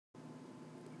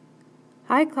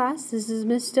Hi class, this is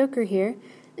Miss Stoker here,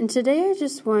 and today I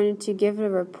just wanted to give a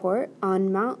report on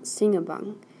Mount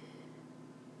Sinabung.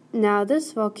 Now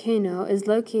this volcano is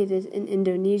located in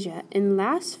Indonesia, and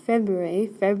last February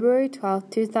 12,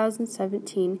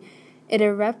 2017, it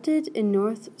erupted in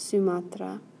North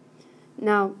Sumatra.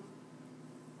 Now,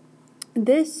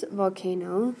 this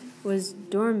volcano was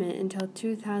dormant until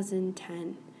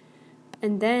 2010,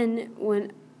 and then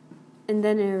it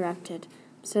erupted.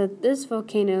 So this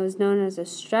volcano is known as a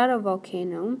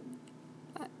stratovolcano.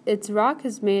 Its rock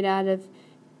is made out of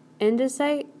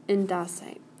andesite and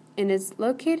dacite, and it's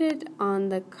located on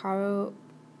the Karo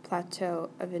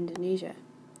Plateau of Indonesia.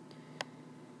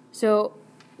 So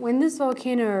when this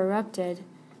volcano erupted,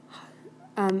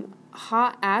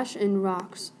 hot ash and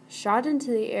rocks shot into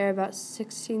the air about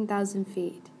 16,000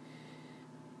 feet.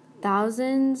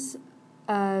 Thousands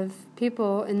of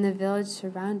people in the village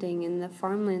surrounding, in the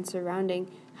farmland surrounding,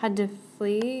 had to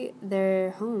flee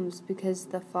their homes because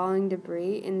the falling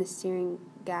debris and the searing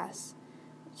gas,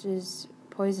 which is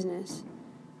poisonous.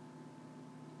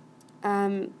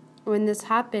 When this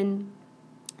happened,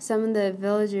 some of the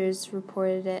villagers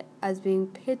reported it as being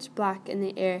pitch black in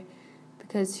the air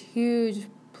because huge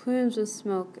plumes of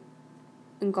smoke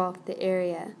engulfed the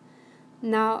area.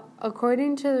 Now,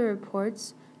 according to the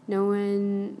reports, there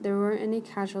weren't any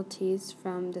casualties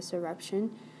from this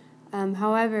eruption.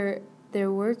 However,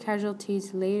 there were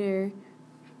casualties later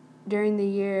during the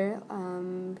year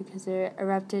because it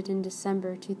erupted in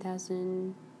December that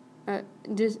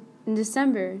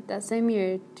same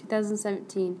year,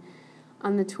 2017,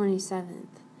 on the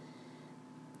 27th.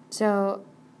 So,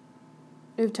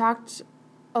 we've talked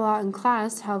a lot in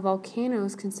class how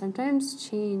volcanoes can sometimes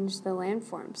change the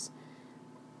landforms.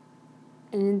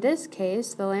 And in this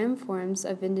case, the landforms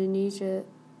of the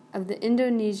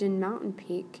Indonesian mountain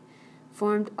peak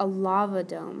formed a lava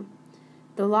dome.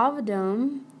 The lava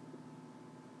dome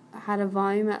had a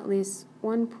volume at least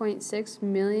 1.6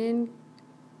 million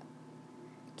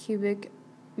cubic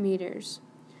meters.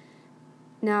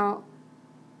 Now,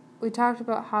 we talked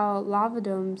about how lava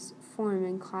domes form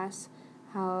in class,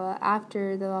 how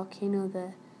after the volcano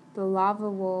the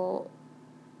lava will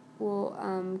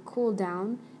cool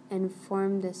down and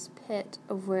form this pit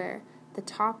of where the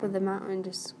top of the mountain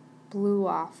just blew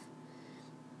off.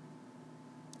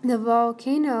 The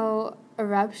volcano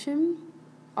eruption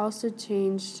also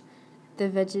changed the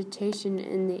vegetation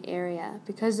in the area.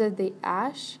 Because of the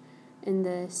ash and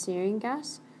the searing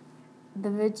gas,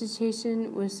 the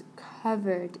vegetation was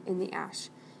covered in the ash,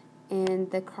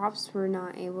 and the crops were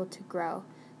not able to grow.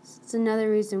 So it's another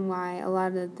reason why a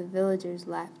lot of the villagers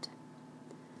left.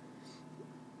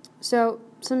 So,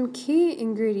 some key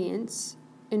ingredients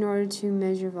in order to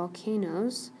measure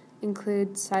volcanoes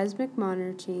include seismic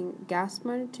monitoring, gas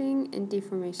monitoring, and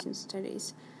deformation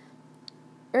studies.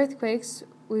 Earthquakes,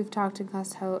 we've talked in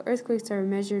class how earthquakes are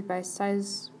measured by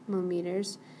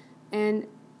seismometers, and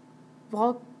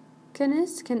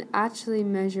volcanists can actually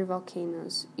measure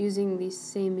volcanoes using these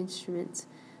same instruments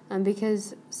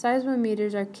because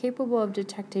seismometers are capable of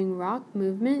detecting rock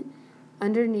movement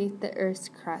underneath the Earth's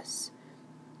crust.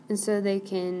 And so they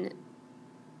can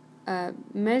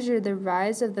measure the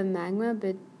rise of the magma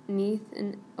beneath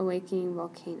an awakening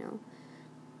volcano.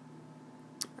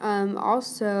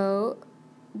 Also,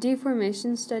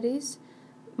 deformation studies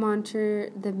monitor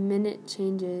the minute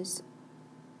changes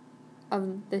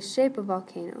of the shape of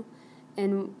volcano.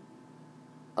 And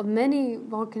many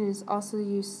volcanoes also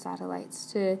use satellites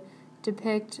to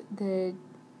depict the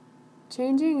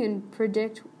changing and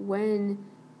predict when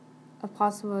a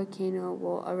possible volcano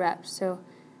will erupt so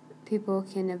people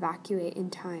can evacuate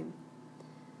in time.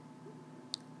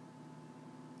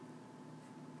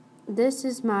 This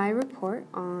is my report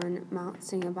on Mount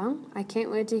Sinabung. I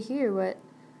can't wait to hear what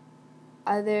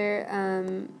other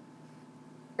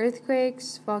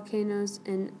earthquakes, volcanoes,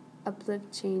 and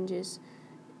uplift changes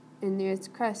in the Earth's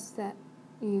crust that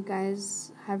you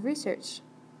guys have researched.